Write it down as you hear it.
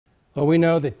Well, we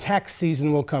know that tax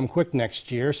season will come quick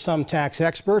next year. Some tax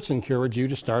experts encourage you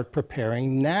to start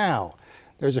preparing now.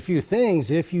 There's a few things,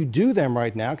 if you do them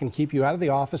right now, can keep you out of the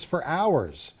office for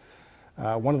hours.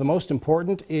 One of the most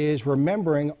important is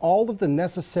remembering all of the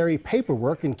necessary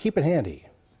paperwork and keep it handy.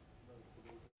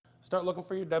 Start looking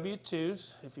for your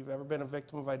W-2s. If you've ever been a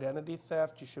victim of identity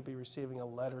theft, you should be receiving a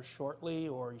letter shortly,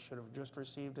 or you should have just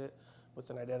received it with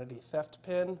an identity theft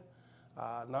pin.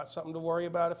 Not something to worry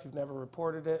about if you've never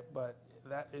reported it, but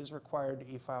that is required to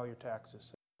e-file your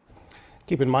taxes.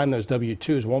 Keep in mind those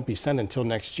W-2s won't be sent until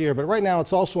next year, but right now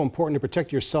it's also important to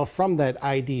protect yourself from that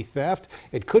ID theft.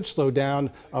 It could slow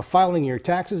down filing your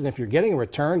taxes, and if you're getting a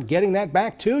return, getting that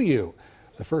back to you.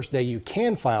 The first day you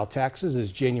can file taxes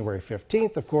is January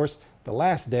 15th. Of course, the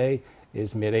last day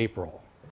is mid-April.